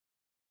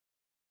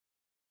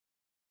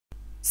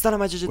سلام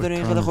بچه‌ها،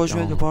 دارین خیلی خوش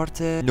اومدید به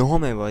پارت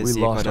نهم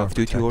بازی کال آف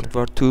دیوتی ورلد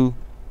وار 2.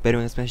 بریم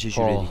اسمش یه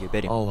جوری دیگه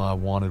بریم. All I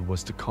wanted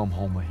was to come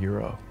home a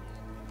hero.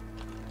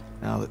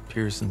 Now that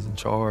Pearson's in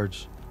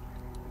charge,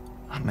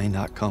 I may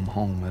not come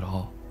home at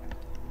all.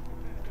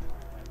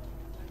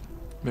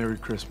 Merry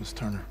Christmas,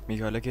 Turner.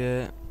 میگه حالا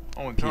که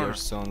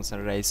پیرسون مثلا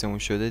رئیسمون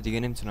شده دیگه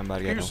نمیتونم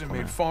برگردم Pearson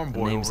made خونه. farm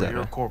boy over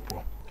here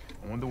corporal.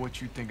 I wonder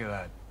what you think of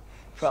that.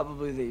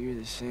 Probably that you're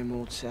the same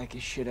old sack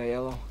of shit,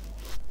 Aiello.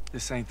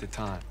 This ain't the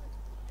time.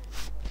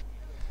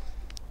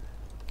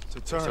 So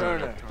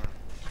Turner.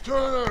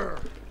 Turner!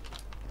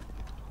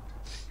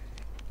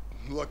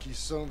 Lucky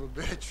son of a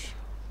bitch.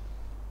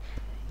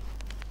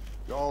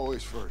 You're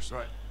always first,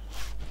 right?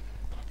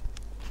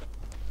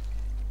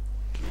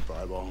 Keep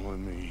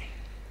eyeballing me.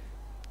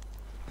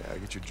 Yeah,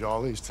 get your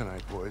jollies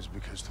tonight, boys,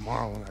 because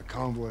tomorrow when that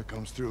convoy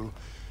comes through,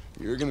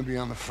 you're gonna be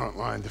on the front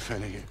line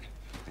defending it.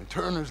 And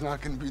Turner's not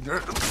gonna be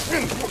there.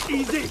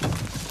 Easy!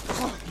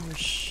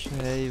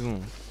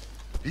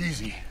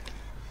 Easy.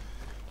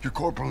 You're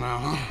corporal now,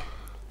 huh?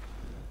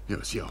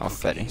 Yeah, see how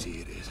fucking easy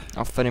it is.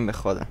 آفرین به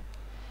خدا.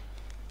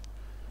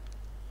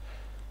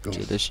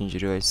 جلوش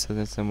اینجوری وایساد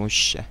مثل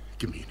مشه.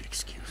 Give me an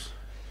excuse.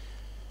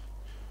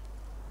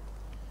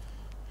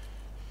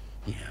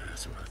 Yeah,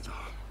 that's what I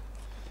thought.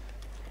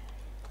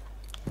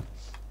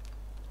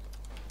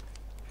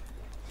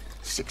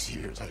 6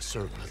 years I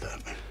served with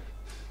them.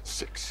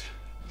 6.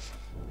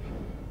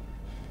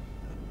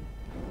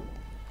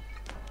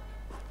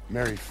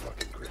 Merry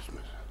fucking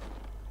Christmas.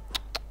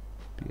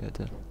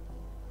 بیاده.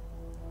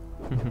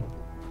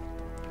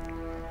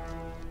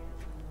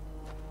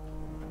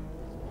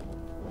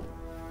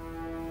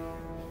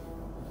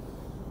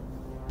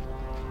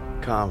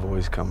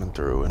 Convoy's coming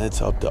through, and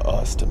it's up to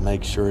us to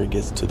make sure it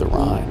gets to the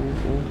Rhine.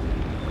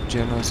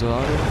 جنازه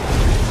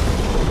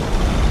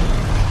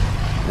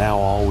Now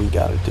all we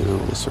gotta do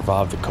is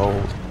survive the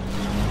cold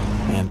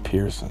and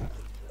Pearson.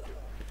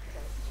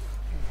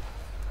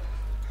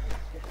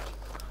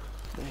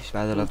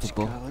 بعد رفت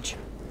با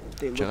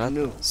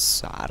چقدر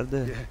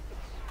سرده.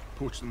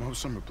 Poached them all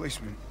some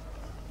replacement.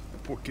 The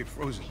poor kid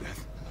froze to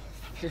death.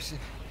 Pearson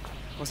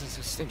wasn't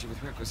so stingy with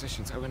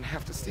requisitions. I wouldn't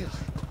have to steal.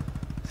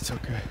 It's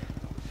okay.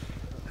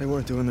 They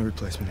weren't doing the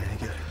replacement any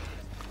good.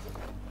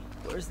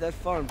 Where's that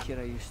farm kid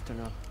I used to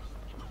know?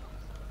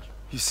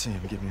 You see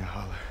him, give me a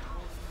holler.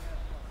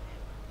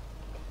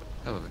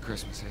 Hell of a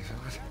Christmas, eh,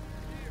 fellas?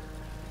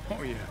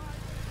 Oh, yeah.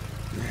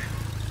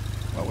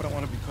 Why would I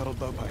want to be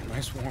cuddled up by a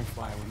nice warm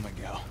fire with my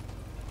gal?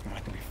 I'm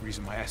not gonna be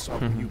freezing my ass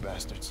off with you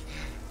bastards.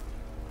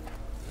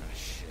 Oh,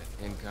 shit.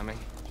 Incoming.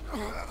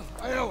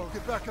 Aiello,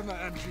 get back in the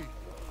MG.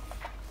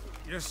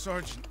 Yes,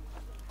 Sergeant.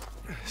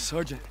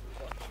 Sergeant,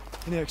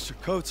 any extra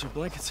coats or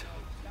blankets?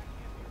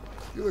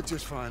 You look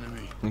just fine to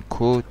me. این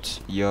کوت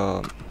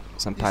یا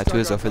مثلا پتو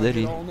اضافه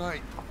داری؟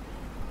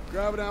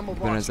 Grab an ammo به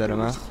box. نظر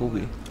من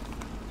خوبی.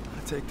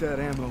 I take that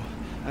ammo.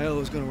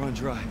 Aiello's gonna run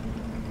dry.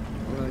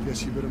 Well, I guess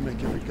you better make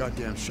every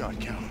goddamn shot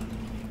count.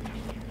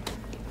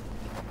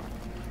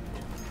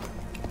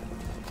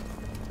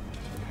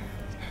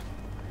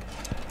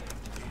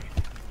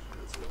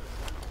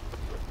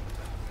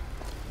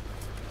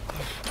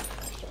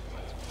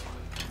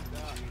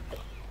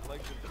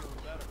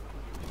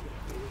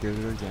 Give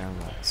it a damn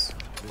once.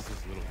 This is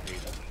little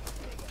Peter.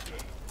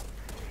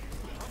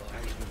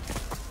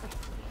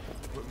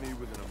 Put me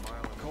within a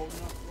mile of cold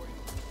enough for you.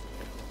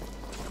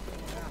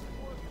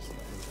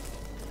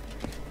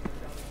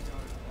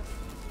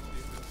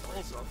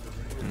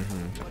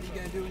 What are you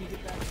gonna do when you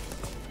get back?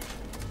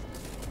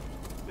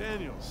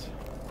 Daniels,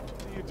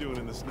 what are you doing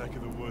in this neck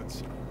of the woods?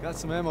 Got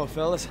some ammo,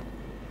 fellas.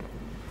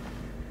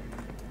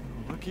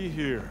 Looky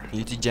here.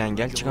 یه تو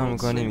جنگل چیکار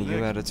میکنه میگه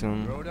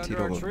براتون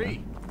تیرو بکنم.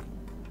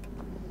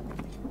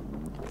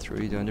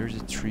 Throw it under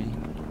the tree.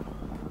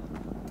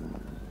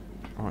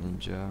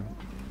 اینجا.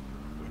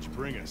 What'd you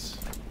bring us?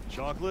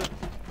 Chocolate?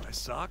 My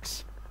socks?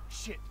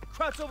 Shit!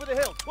 Crouch over the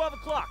hill. 12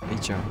 o'clock.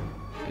 ایچا.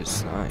 Good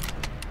sign.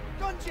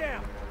 Gun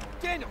jam.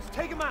 Daniels,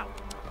 take him out.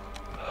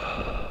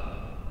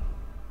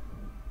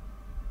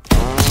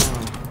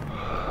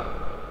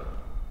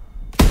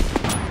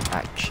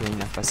 اکه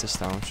نفسش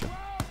تمام شد.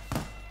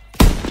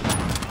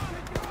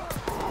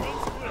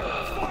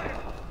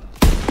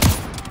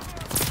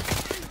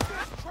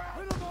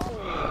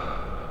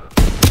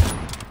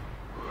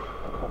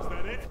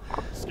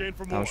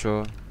 تمام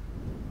شد.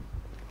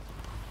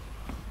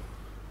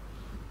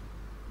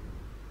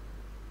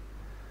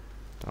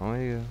 تمام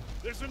دیگه.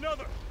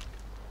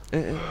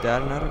 در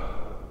نرو.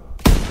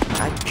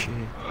 اکه.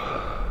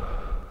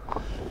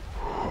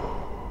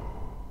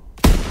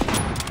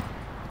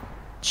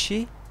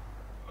 چی؟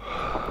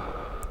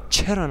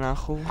 چرا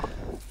نخون؟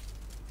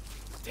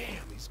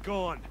 Damn, he's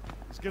gone.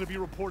 He's gonna be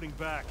reporting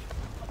back.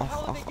 How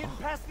are they getting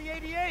past the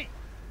 88?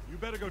 You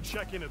better go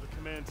check in at the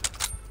command.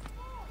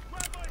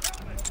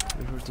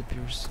 Lord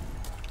Pierce.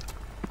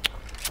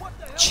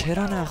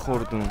 چرا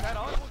نخوردون؟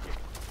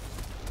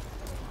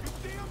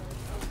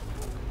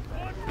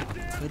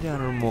 خیلی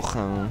رو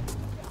مخم.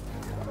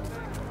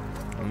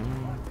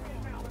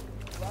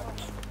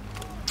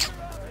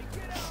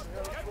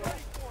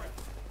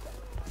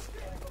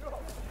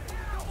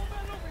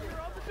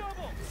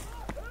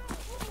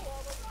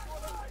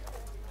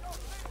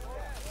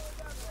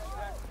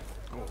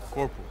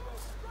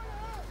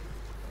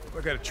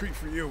 I got a treat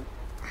for you.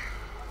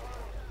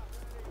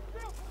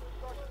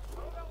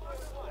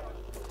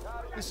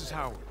 This is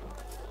Howard.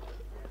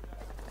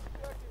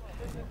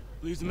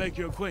 Pleased to make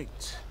your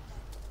acquaintance.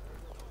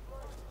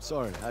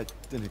 Sorry, I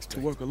didn't expect To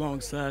work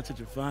alongside such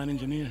a fine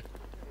engineer.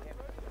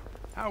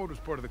 Howard was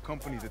part of the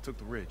company that took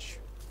the ridge.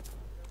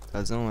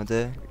 تازه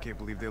اومده. I can't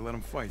believe they let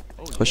him fight.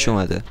 خوش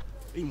اومده.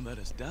 Even let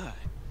us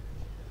die.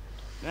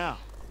 Now,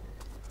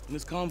 when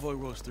this convoy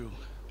rolls through,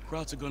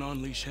 Krauts are gonna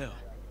unleash hell.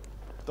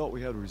 Thought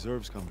we had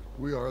reserves coming.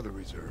 We are the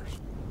reserves.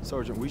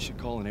 Sergeant, we should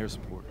call in air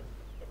support.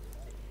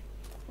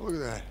 Look at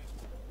that.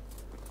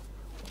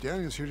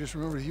 Daniels here just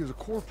remembered he was a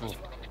corporal.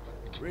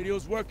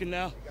 Radio's working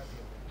now.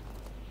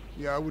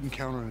 Yeah, I wouldn't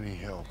count on any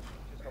help.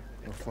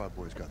 Our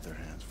flatboys got their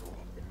hands full.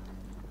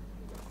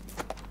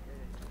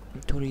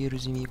 تو رو یه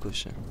روزی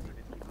میکشه.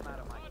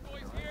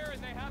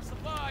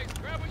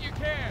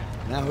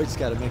 Now we just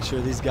gotta make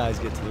sure these guys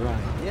get to the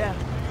Rhine. Yeah.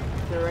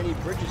 If there are any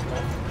bridges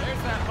left.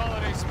 There's that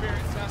holiday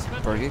spirit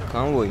assessment. Target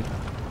convoy.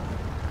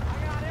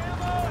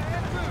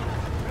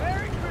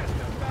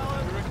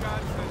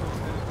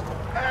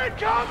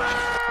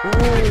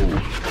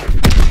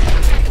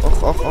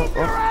 Oh. Oh.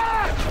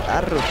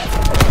 Arro.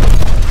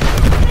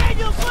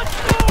 Daniels, let's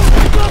go!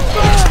 Look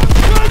back!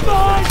 Right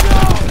behind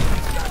you!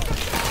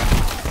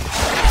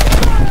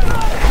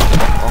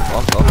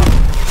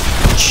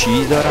 Oh.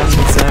 چی دارن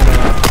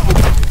میزنن؟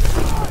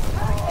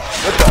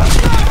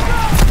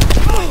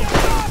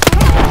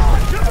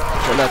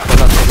 خلط.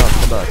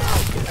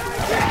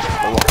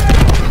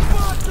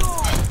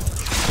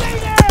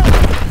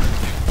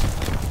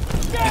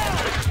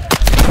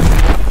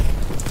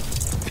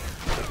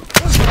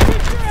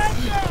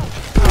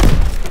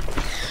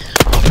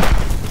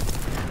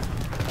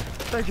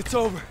 I think it's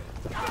over.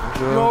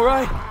 You all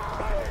right?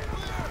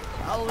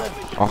 I'll live.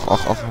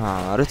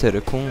 همه رو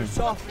ترکون.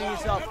 Soften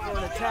these up for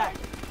an attack.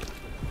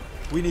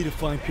 We need to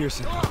find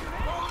Pearson.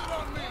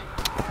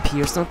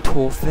 پیرسون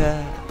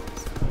توفه.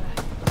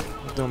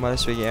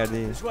 دنبالش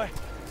بگردید. This way.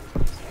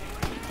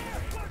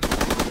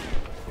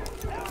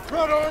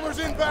 Front armor's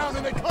inbound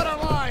and they cut our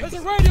lines!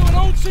 There's a radio and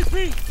old CP.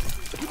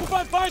 You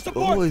provide fire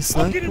support. Oh, it's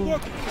I'll get it sniper.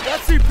 working. That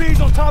CP's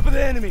on top of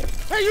the enemy.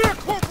 Hey, you're a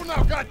corporal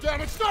now,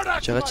 goddammit! Start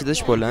acting چقدر like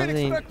چیزش one. بلنده You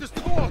این didn't expect us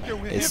to go out there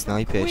with him.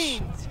 اسنایپش.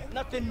 Queens.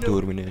 Nothing new.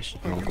 دوربینش.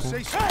 You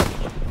say so. Hey!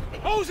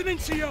 O's an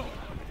NCO.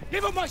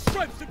 Give up my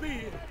stripes to be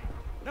here.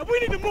 Now we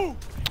need to move.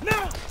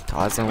 Now!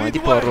 تازه اومدی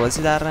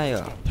پاروازی در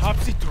نیا.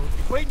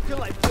 Topsy-turvy. Wait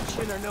until I punch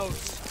you in her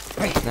nose.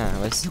 نه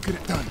وایس. You get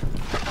it done.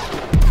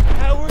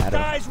 Howard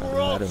dies,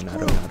 we're all screwed.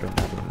 نرو.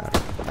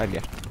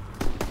 برگرد.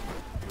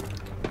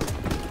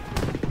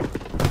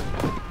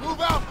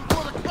 Move out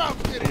before the crowd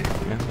get in.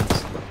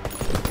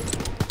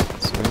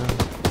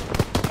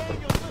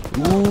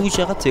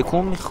 چقدر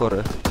تکون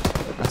میخوره.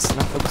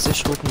 اصلا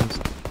فوکسش خوب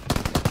نیست.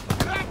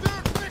 Get out there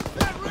and fix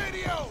that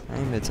radio!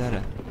 این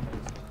بهتره.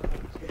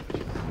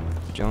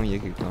 جام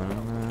یکی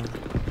کنم.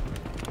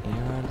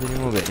 این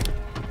برداریم و بریم.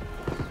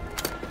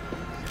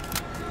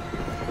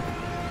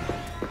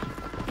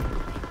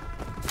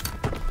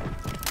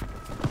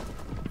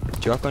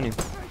 چیکار کنیم؟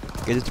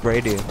 Get it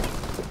ready.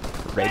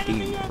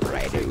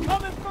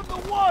 Coming from the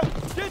one!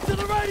 Get to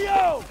the radio!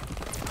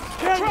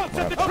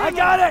 I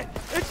got it!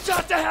 It's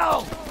shot to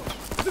hell!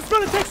 This is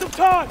gonna take some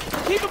time!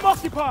 Keep them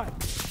occupied!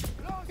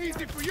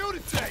 Easy for you to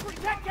say.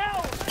 Protect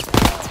Howard!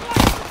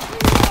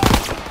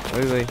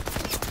 وای.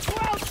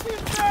 Wow,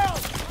 shoot down!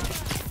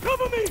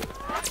 Cover me!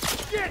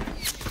 Shit!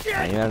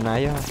 نیا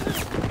نیا.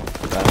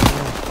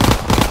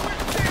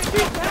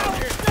 Keep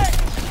Howard safe!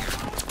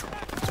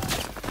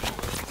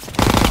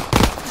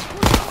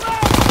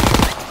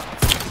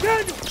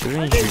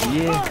 چرا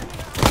اینجوریه؟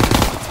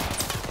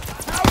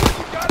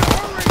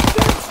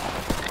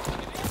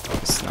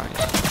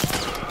 سنایپر.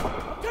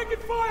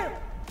 Taking fire!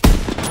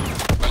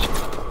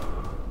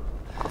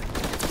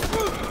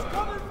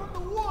 Coming from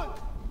the one!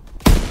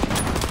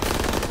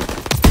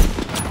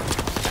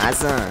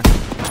 نزن.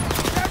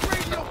 That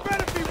radio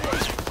better be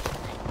working!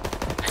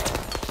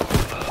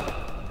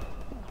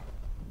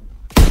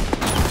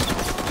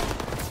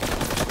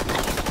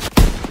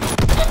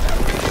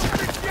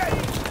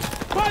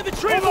 Find the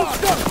tree line!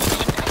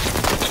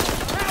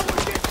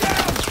 Howard, get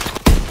down!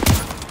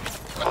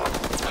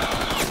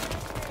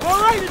 All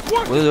right, it's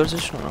working! بوده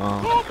درستش کن.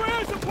 Call for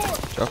air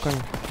support! چیکار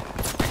کنیم؟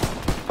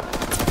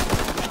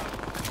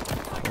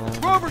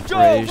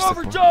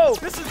 Rover Joe!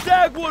 This is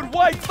Dagwood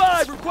White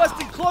 5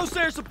 requesting close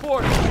air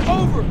support.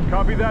 Over!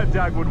 Copy that,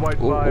 Dagwood White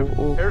 5.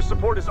 oh. Air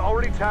support is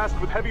already tasked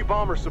with heavy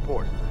bomber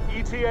support.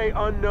 ETA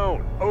unknown.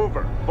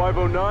 Over.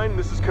 509,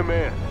 this is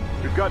command.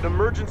 We've got an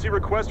emergency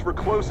request for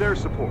close air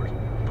support.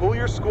 Pull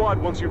your squad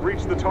once you've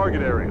reached the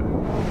target area.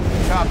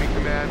 Copy,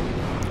 command.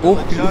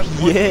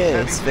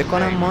 yes. فکر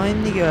کنم ما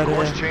این دیگه Course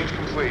آره. change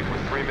complete.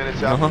 We're 3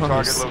 minutes out from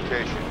target Nice.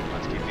 location.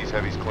 Let's keep these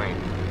heavies clean.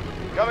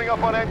 Coming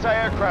up on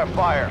anti-aircraft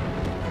fire.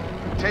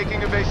 Taking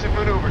evasive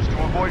maneuvers to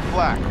avoid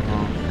flak.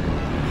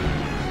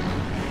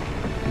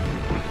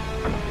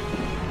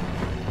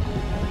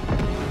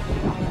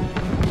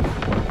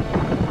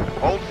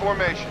 Hold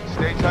formation.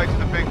 Stay tight to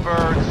the big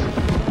birds.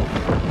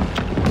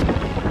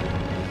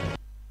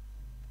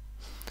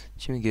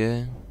 چی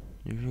میگه؟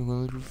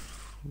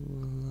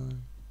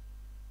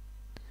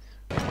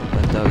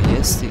 بعد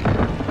یس دیگه.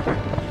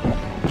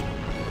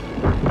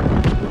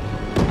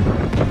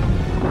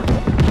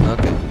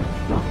 اوکی.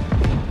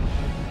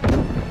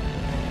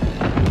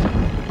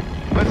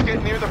 Let's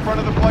get near the front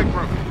of the flight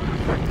group.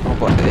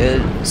 با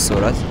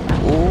سرعت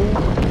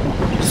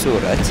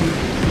سرعتی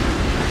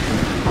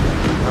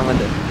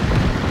عمله.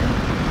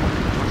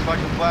 Looks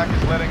like the flak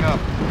is letting up.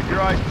 Keep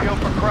your eyes peeled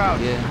for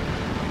crowds. Yeah.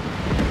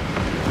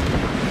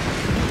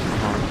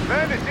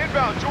 Bandits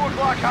inbound, 2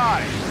 o'clock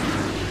high.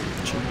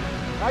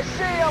 I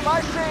see him! I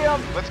see him!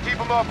 Let's keep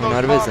them off those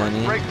Bunlar bombers.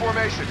 بزنی. Break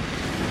formation.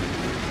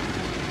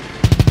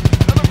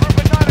 Another group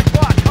at 9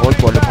 o'clock. بول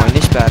بالا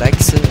پایینش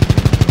برعکسه.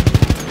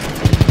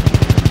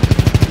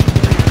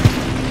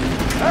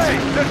 Hey,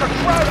 there's a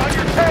crowd on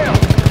your tail.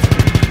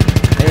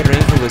 ای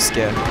رین فوکس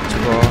کرد.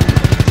 چیکار؟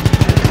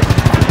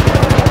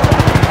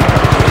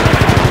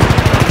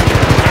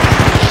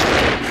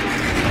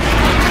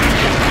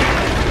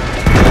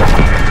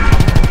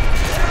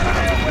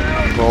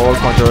 با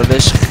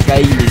کنترلش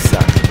خیلی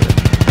سخته.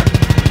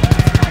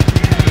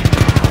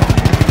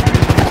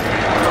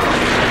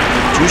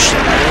 جوش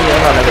نده یه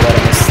غلبه داره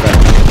مثل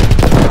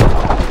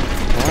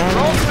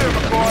All clear,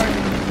 McCoy.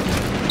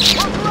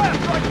 Look left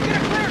so I can get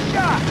a clear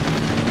shot.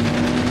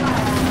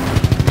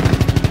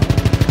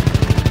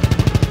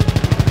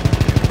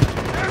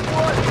 There's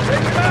one.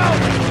 Take him out.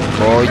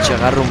 وای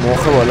چقدر رو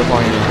مخ بالا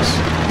پایینش.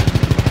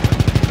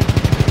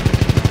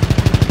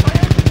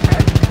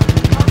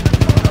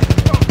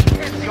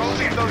 Don't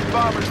leave those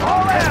bombers.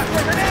 All out.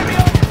 There's an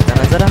ambulance. به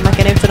نظرم من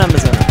که نمیتونم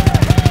بزنم.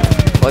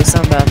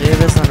 وایسم بقیه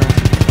بزنم.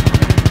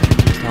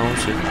 تمام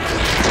شد.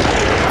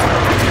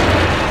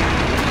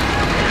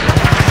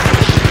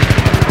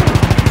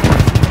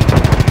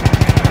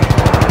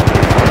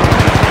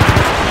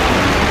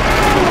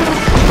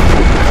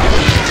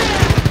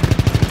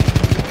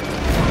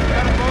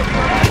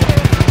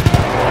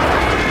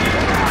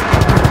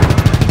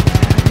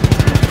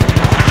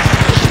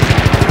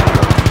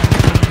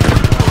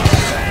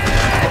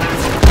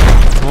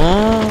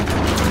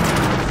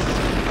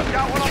 I've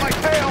got one on my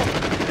tail.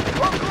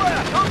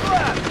 Hook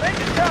left. Make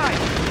it tight.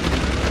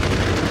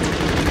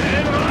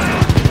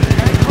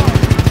 Stay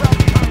close.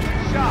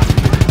 Shot.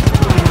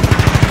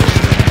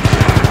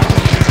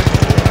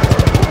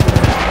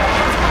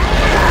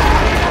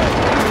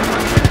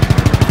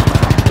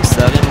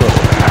 مستقیم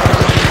برو.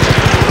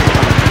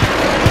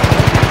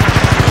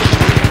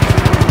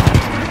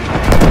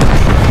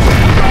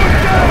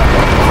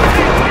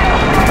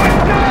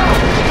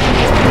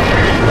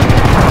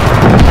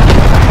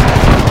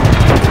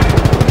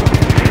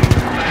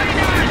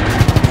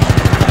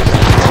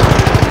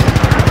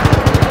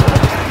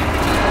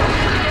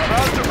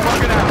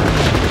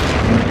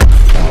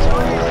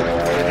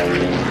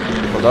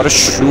 خدا رو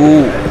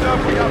شو.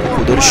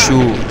 خدا رو شو.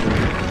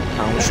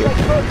 تموم شد.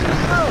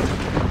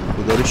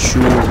 خدا رو شو.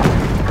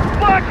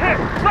 Black hit!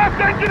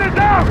 Left engine is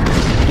out!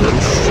 خدا رو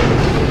شو.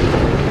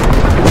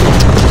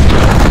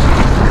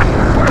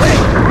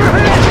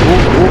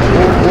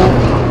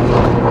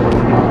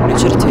 اینه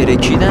چرا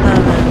ترکیدن همه؟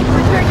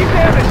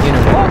 اینو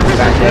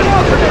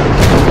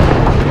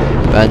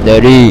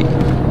بندری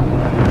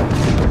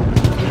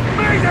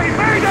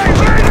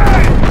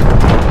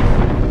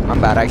من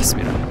برعکس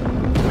میرم.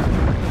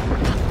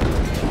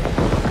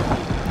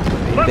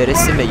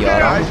 برسیم به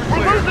یارم. We're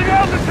losing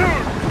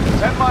altitude!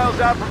 10 miles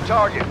out from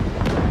target.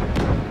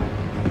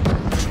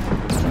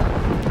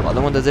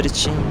 حالا منتظر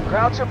چی؟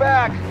 Crowds are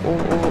back.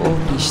 اوه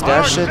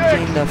بیشتر شد که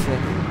این دفعه.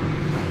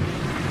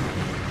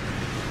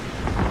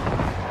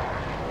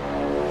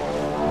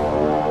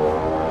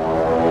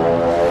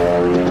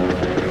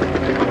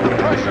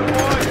 Pressure,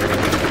 boys.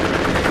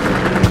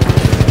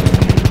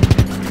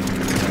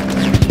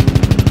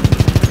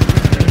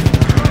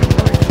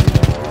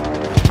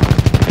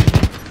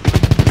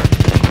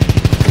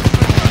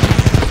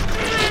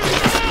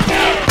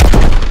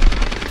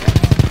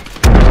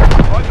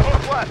 On the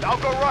hook left.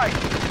 I'll go right.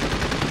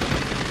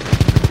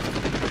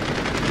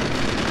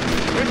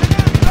 There's an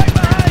enemy right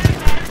behind you.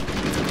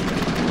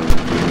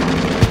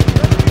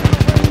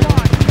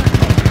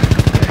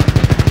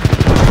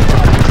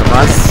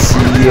 من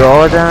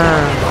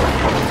زیادم.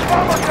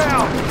 Bomber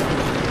down.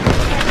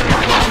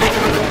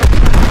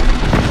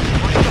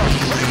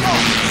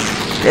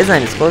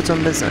 بزنید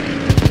خودتون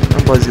بزنید.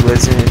 من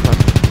بازی میکنم.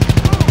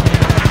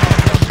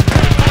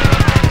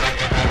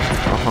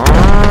 آها.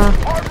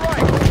 Hard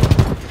right.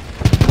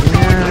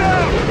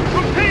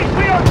 Repeat,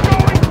 we are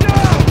going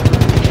down!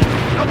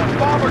 Another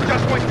bomber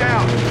just went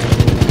down.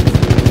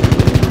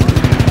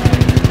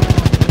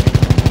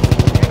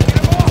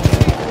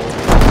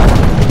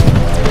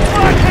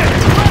 Black hit!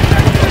 Left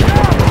engine is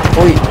out!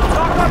 اوی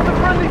Knock off the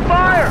friendly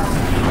fire!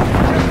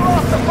 Just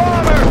lost the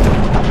bomber.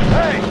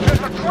 Hey,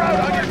 there's a crowd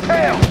on your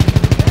tail.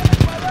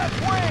 My left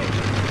wing.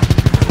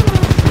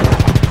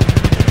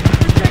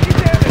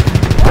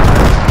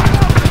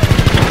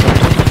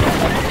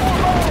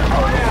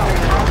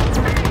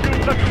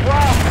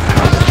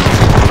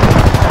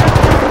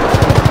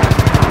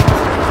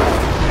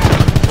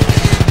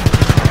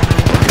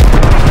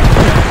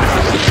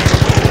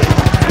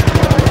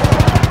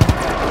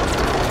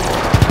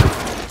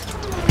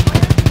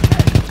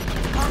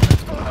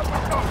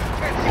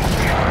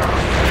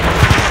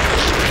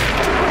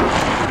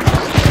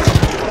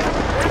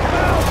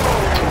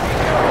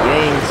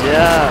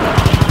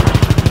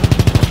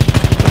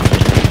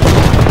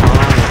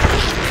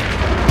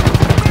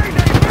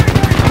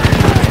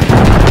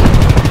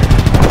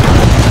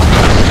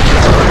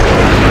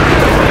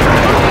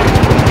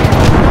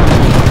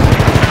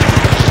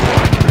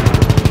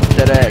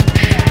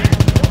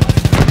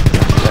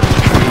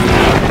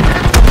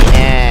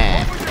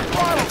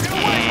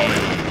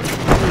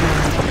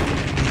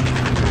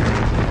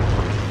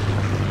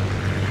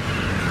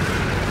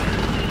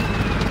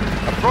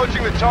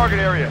 approaching the target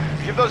area.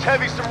 Give those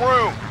heavies some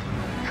room.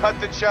 Cut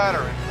the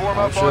chatter and form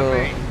up on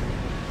me.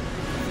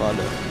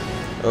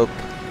 Follow. Up.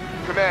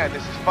 Command,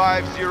 this is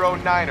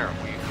 509er.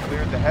 We've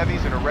cleared the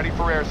heavies and are ready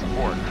for air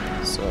support.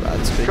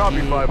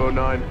 Copy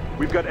 509.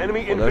 We've got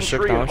enemy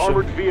infantry and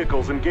armored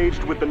vehicles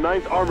engaged with the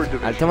 9th Armored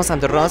Division. البته ما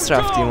سمت راست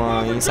رفتیم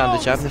این سمت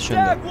چپ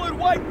نشون داد.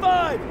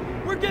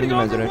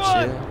 میدونم دارم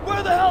چیه.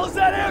 Where the hell is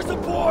that air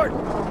support?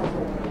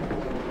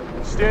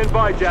 Stand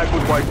by,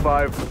 Jackwood White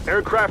 5.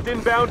 Aircraft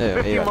inbound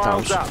 50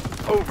 miles out.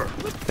 Over.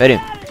 بریم.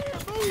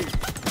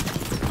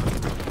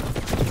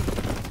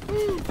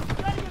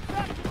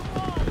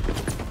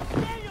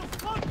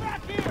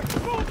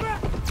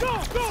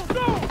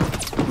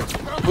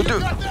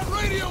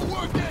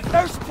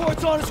 Air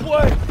support's on its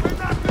way.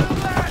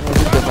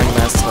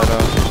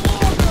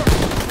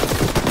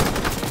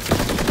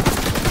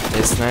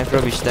 اسنایپ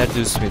رو بیشتر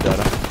دوست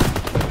می‌دارم.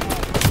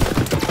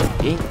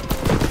 این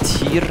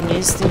تیر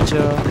نیست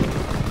اینجا.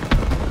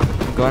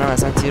 گانم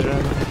اصلا تیر رو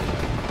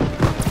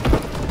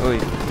اوی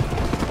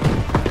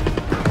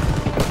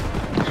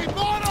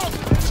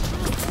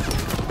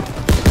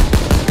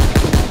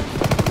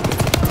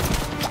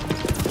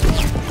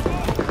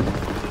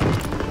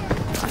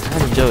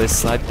همینجا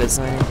اسنایپ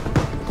بزنیم.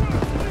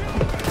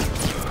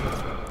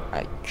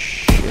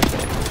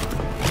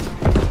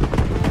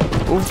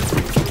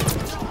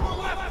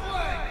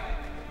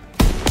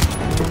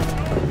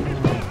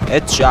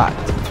 Headshot.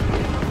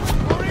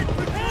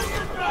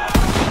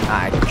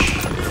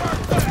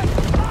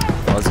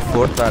 باز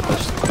فورت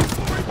برداشت.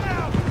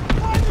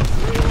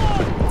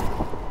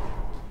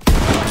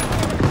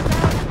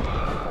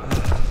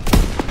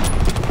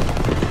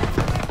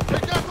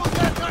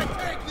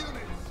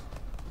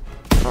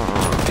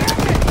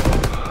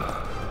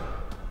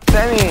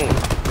 ببین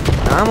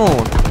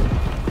همون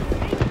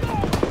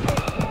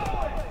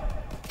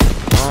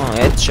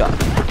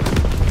headshot.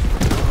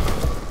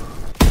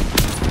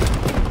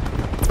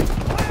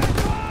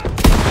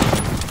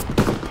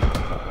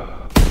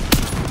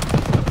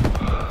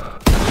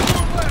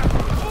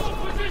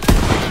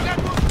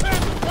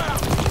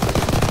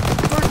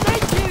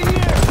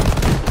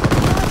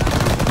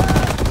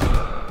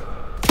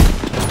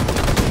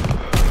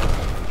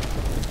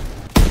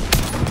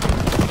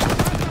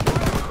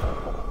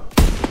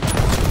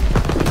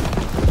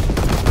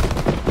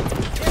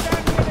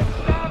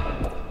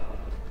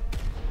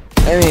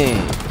 ببین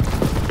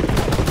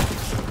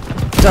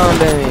دام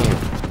ببین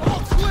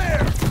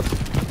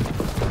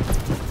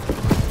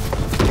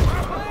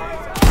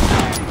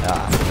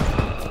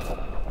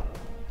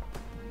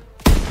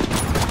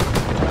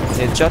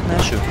هدشات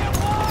نشد.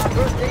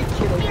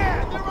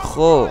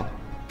 خب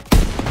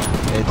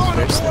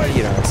هدفرست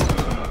نگیرم اصلا.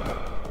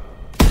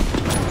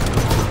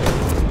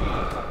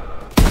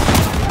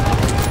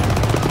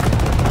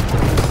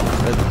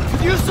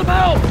 Use some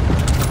help.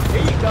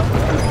 Here you go.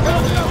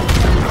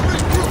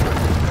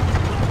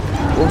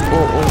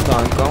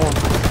 تانکامون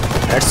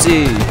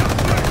مرسی.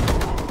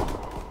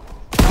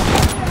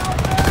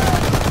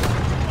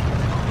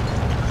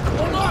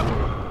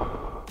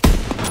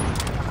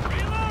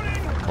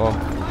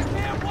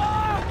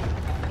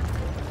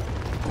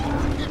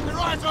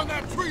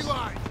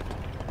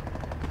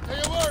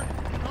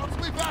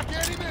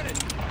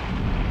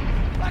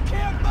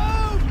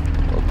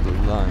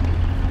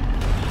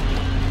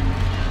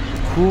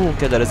 کو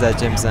که داره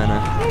زجه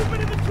میزنه.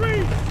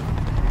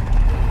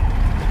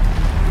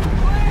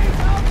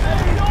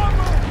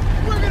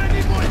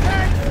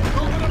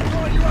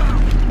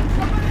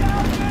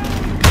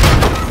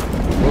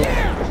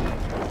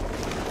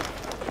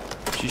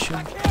 چی شد؟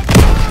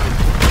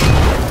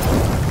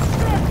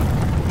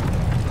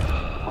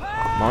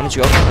 مانو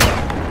چیکار کنم؟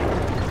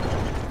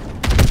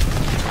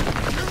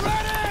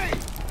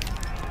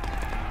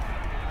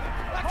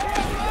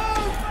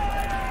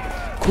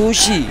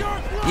 کوشی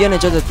یه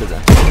نجاتت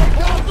بدن.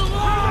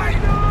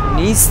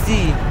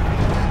 نیستی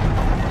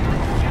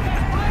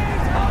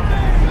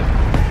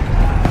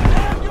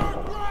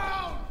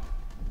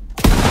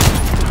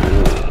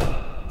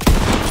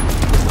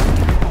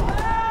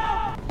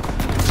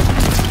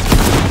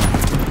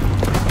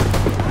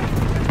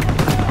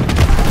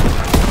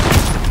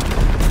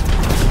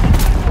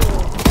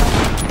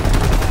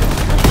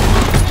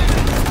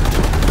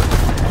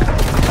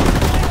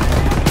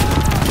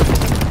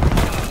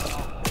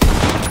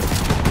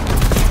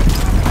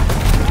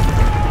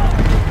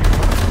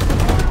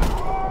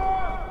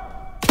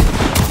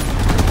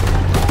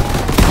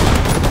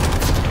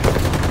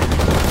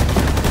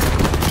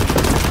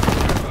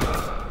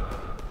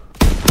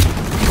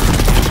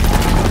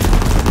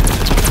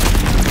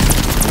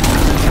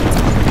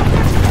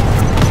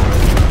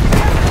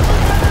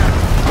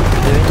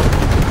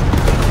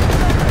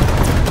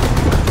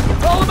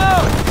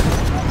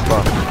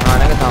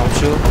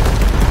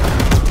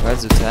باید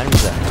زودتر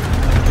میزن.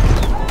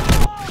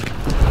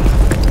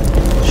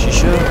 چی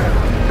شد؟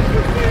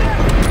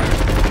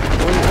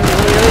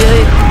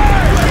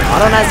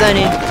 آرا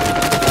نزنی.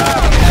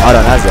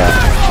 آرا نزن.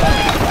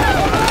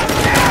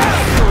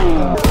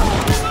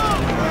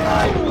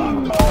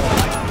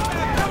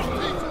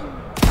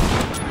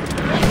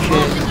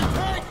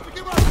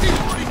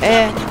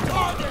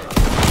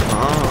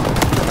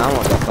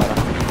 نمارد آخرم.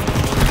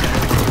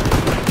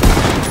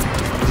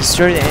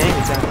 Destroy the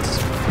enemy tanks.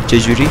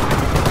 چجوری؟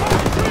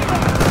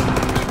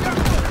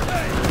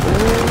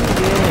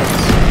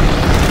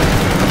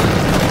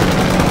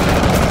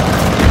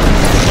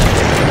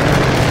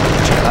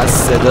 چقدر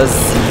صدا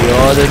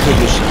زیاده تو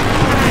گوشم.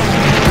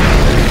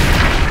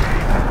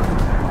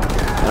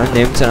 من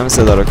نمیتونم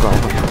صدا رو کم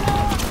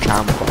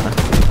کنم.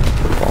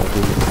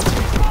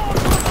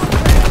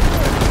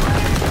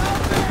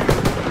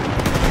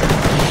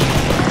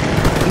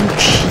 این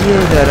کیه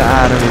داره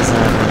ار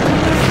میزنه؟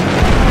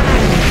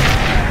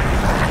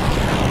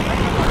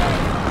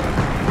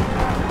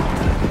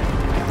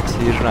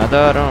 تیر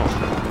ندارم.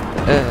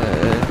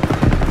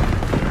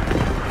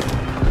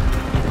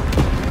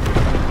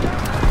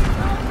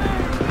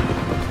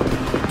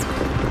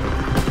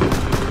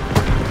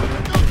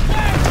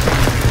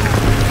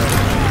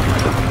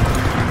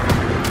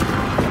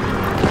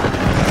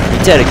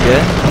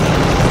 ترکه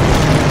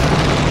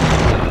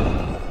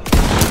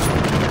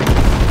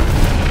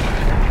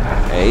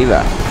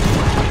ایوه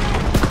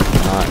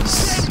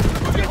نایس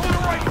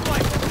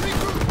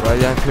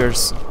رایدن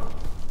پیرسون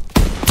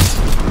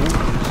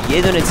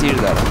یه دونه تیر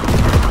دارم.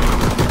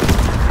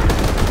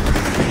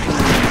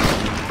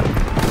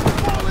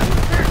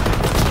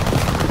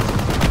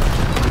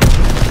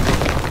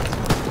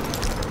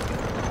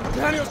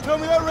 Daniels, tell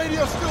me that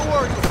radio still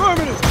works.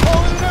 Affirmative.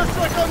 Calling an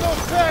airstrike on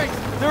those tanks.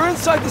 They're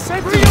inside the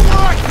safe. Bring it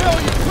where I tell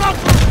you.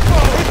 Cover.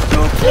 It's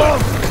too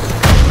close.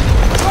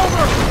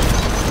 Cover.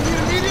 We need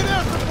immediate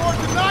air support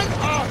to 9.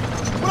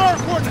 What are our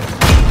coordinates?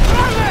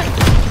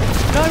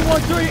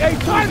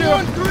 913-820.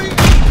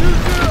 913-820.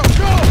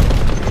 Go.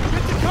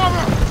 Get to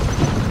cover.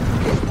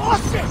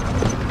 Lost it.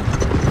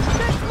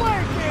 This way,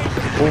 kid.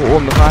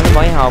 اوه میخوام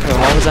با این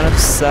هواپیما بزنم تو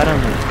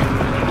سرمون.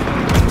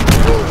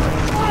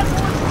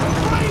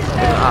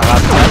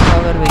 عقب‌تر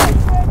کاور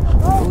بگیر.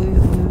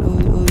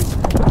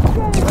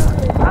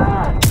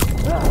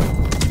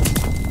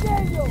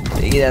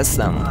 بگی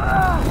دستم.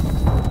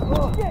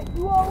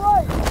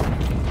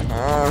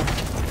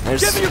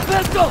 مرسی.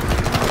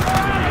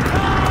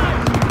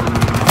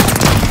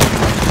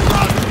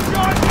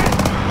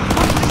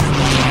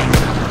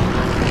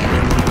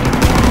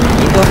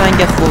 این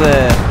تفنگ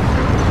خوبه.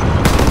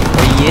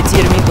 با یه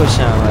تیر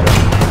میکشم برای.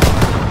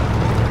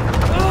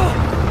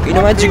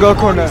 اینو من چیکار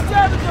کنم؟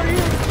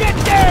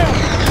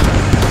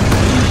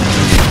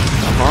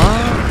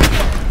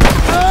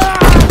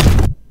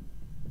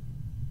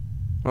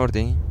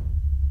 مردی؟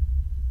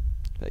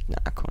 فکر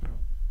نکنم.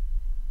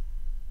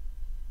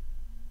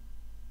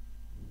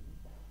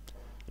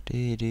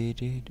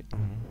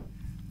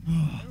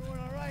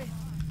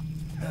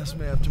 Ask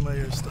me after my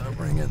ears start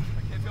ringing.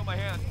 I can't feel my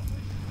hand.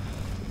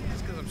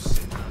 It's because I'm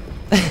sick.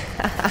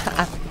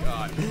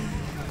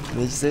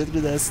 مجزید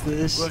رو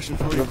دستش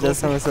رو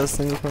دستم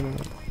احساس نمی کنم.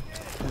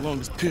 The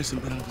longest piercing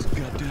been out of his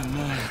goddamn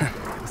mind.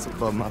 It's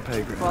above my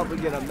pay grade. Probably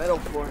get a medal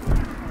for it.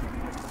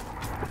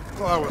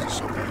 Well, that wasn't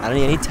so bad. الان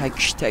یعنی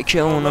تک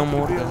اونا Be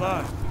مرده.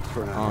 alive.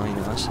 For now.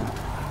 اینو باشه.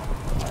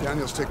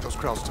 Daniels, take those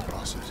crowds to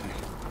processing.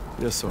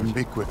 Yes, sir. And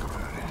be quick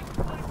about it.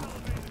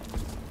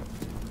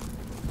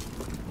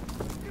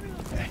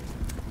 Hey,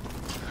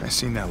 I've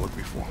seen that look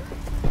before.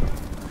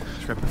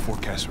 It's right before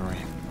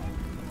Kasserine.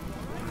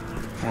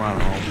 We're on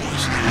our own,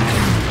 boys.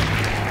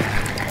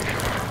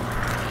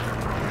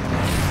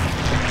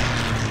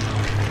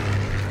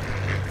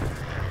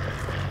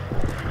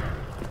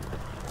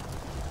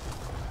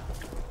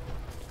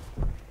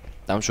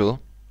 تمام شد؟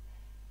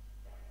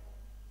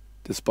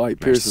 Despite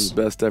Pearson's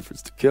best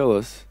efforts to kill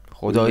us,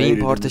 خدایی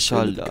این پارتش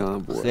حال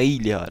داد.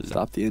 خیلی حال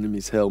داد. Stop the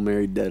enemy's Hail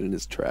Mary dead in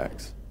his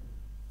tracks.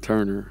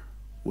 Turner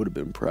would have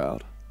been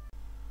proud.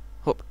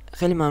 خب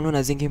خیلی ممنون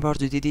از اینکه این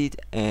پارت رو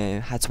دیدید.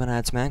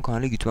 حتما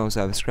کانال یوتیوبمو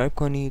سابسکرایب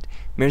کنید.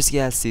 مرسی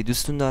که هستید.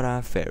 دوستون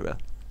دارم. فرول.